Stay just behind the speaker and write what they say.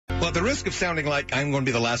Well, at the risk of sounding like I'm going to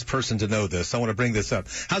be the last person to know this, I want to bring this up.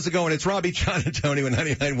 How's it going? It's Robbie, John, and Tony with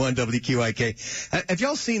 99.1 WQIK. Have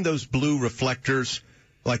y'all seen those blue reflectors?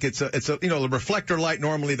 Like it's a a reflector light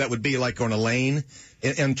normally that would be like on a lane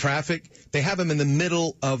in traffic. They have them in the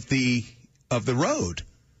middle of the road.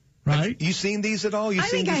 Right. You seen these at all? I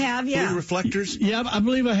think I have, yeah. Blue reflectors? Yeah, I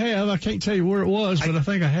believe I have. I can't tell you where it was, but I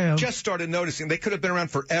think I have. Just started noticing. They could have been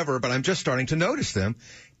around forever, but I'm just starting to notice them.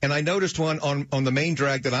 And I noticed one on the main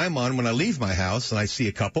drag that I'm on when I leave my house, and I see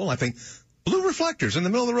a couple. I think, blue reflectors in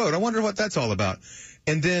the middle of the road. I wonder what that's all about.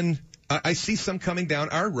 And then I see some coming down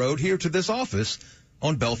our road here to this office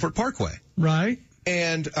on Belfort Parkway. Right.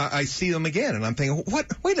 And I see them again, and I'm thinking, what?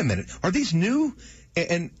 Wait a minute. Are these new?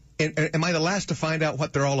 And am I the last to find out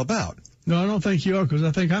what they're all about? No, I don't think you are, because I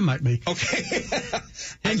think I might be. Okay.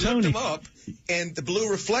 I Tony. looked them up, and the blue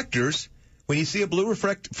reflectors, when you see a blue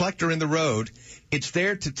reflector in the road, it's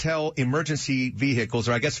there to tell emergency vehicles,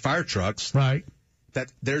 or I guess fire trucks, right,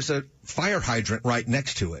 that there's a fire hydrant right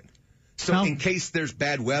next to it. So in case there's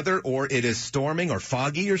bad weather, or it is storming or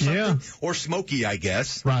foggy or something, or smoky, I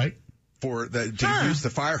guess, right, to use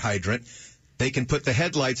the fire hydrant, they can put the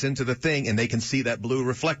headlights into the thing, and they can see that blue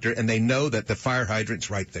reflector, and they know that the fire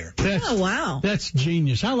hydrant's right there. Oh, wow. That's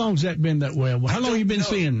genius. How long's that been that way? How long have you been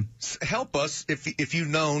seeing? Help us if you've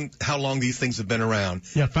known how long these things have been around.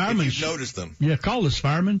 Yeah, firemen. If you've noticed them. Yeah, call us,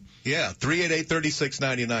 firemen. Yeah,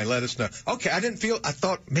 388-3699. Let us know. Okay, I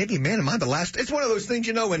thought, maybe, man, am I the last? It's one of those things,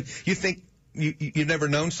 when you think you've never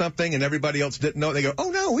known something and everybody else didn't know. They go, oh,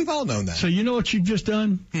 no, we've all known that. So you know what you've just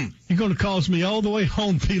done? You're going to cause me all the way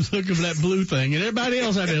home to be looking for that blue thing. And everybody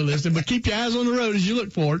else out there listening, but keep your eyes on the road as you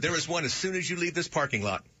look for it. There is one as soon as you leave this parking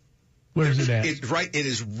lot. Where's it at? It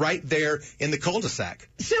is right there in the cul-de-sac.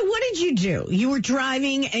 So what did you do? You were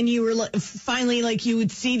driving and you were finally you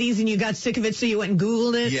would see these and you got sick of it, so you went and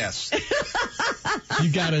Googled it? Yes.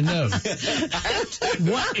 You got to know.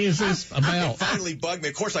 What is this about? It finally bugged me.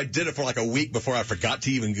 Of course, I did it for like a week before I forgot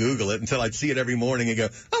to even Google it until I'd see it every morning and go,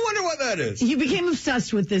 I wonder what that is. You became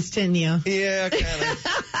obsessed with this, didn't you? Yeah, kind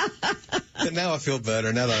of. But now I feel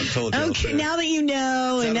better now that I've told you. Okay, now that you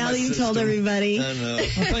know and now that you told everybody. I know. I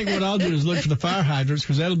think what I'll do is look for the fire hydrants,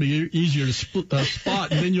 because that'll be easier to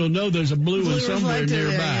spot, and then you'll know there's a blue one somewhere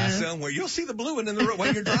nearby. Yeah. Somewhere. You'll see the blue one in the road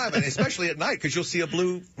when you're driving, especially at night, because you'll see a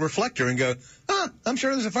blue reflector and go, I'm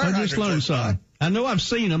sure there's a fire hydrant. I just learned something. I know I've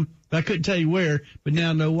seen them, but I couldn't tell you where, but now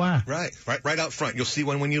I know why. Right out front. You'll see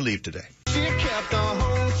one when you leave today.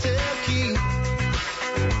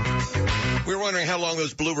 We're wondering how long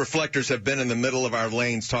those blue reflectors have been in the middle of our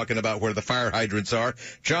lanes, talking about where the fire hydrants are.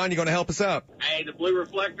 John, you going to help us out? Hey, the blue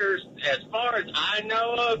reflectors, as far as I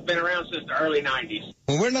know of, been around since the early 90s.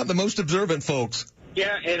 Well, we're not the most observant folks.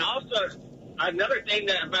 Yeah, and also, another thing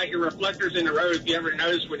about your reflectors in the road, if you ever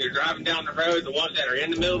notice when you're driving down the road, the ones that are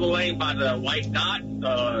in the middle of the lane by the white dot in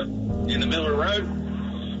the middle of the road,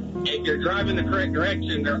 if you're driving the correct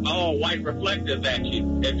direction, they're all white reflective at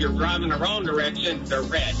you. If you're driving the wrong direction, they're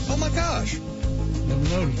red. Oh, my gosh. Never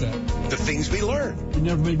noticed that. The things we learn. You've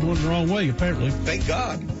never been going the wrong way, apparently. Thank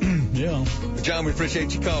God. Yeah. John, we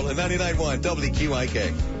appreciate you calling. 99.1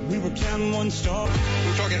 WQIK. We were counting one star.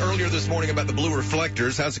 We were talking earlier this morning about the blue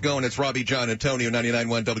reflectors. How's it going? It's Robbie, John, and Tony of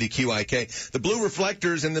 99.1 WQIK. The blue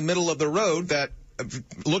reflectors in the middle of the road that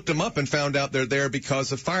looked them up and found out they're there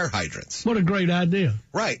because of fire hydrants. What a great idea.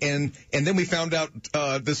 Right. And then we found out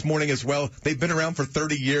this morning as well, they've been around for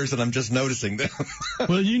 30 years, and I'm just noticing them.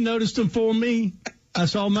 Well, you noticed them for me. I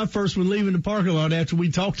saw my first one leaving the parking lot after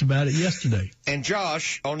we talked about it yesterday. And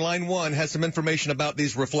Josh, on line 1, has some information about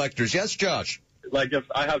these reflectors. Yes, Josh? If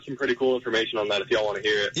I have some pretty cool information on that if y'all want to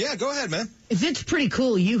hear it. Yeah, go ahead, man. If it's pretty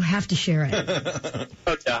cool, you have to share it.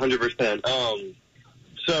 Okay, 100%.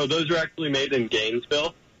 So those are actually made in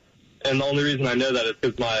Gainesville, and the only reason I know that is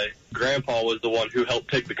because my grandpa was the one who helped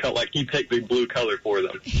pick the color. He picked the blue color for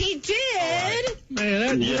them. He did? Right.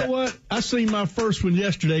 Man, you know what? I seen my first one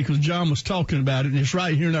yesterday because John was talking about it, and it's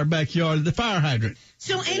right here in our backyard, the fire hydrant.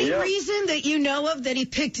 So any reason that you know of that he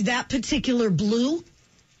picked that particular blue?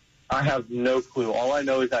 I have no clue. All I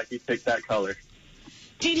know is that he picked that color.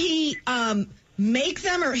 Did he make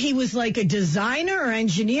them, or he was like a designer or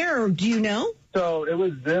engineer, or do you know? So it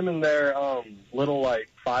was them in their little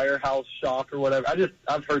firehouse shop or whatever.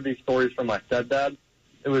 I've heard these stories from my stepdad.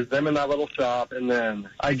 It was them in that little shop, and then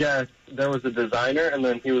I guess there was a designer, and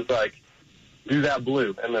then he was like, do that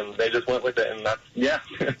blue, and then they just went with it, and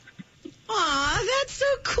Aw, that's so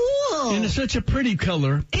cool. And it's such a pretty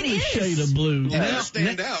color, pretty shade of blue. Yeah, it'll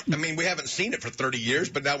stand out. I mean, we haven't seen it for 30 years,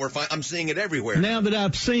 but now I'm seeing it everywhere. Now that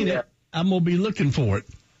I've seen it, I'm going to be looking for it.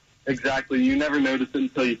 Exactly. You never notice it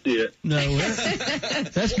until you see it. No,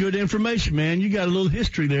 that's good information, man. You got a little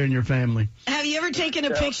history there in your family. Have you ever taken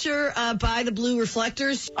a picture by the blue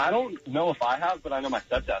reflectors? I don't know if I have, but I know my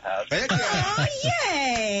stepdad has. Heck yeah. Oh,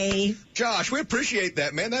 yay. Josh, we appreciate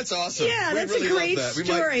that, man. That's awesome. Yeah, We that's really a great love that.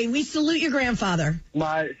 story. We salute your grandfather.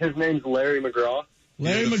 His name's Larry McGraw.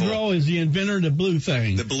 Larry Beautiful. McGraw is the inventor of the blue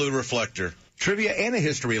thing. The blue reflector. Trivia and a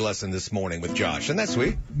history lesson this morning with Josh. Isn't that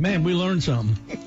sweet? Man, we learned something.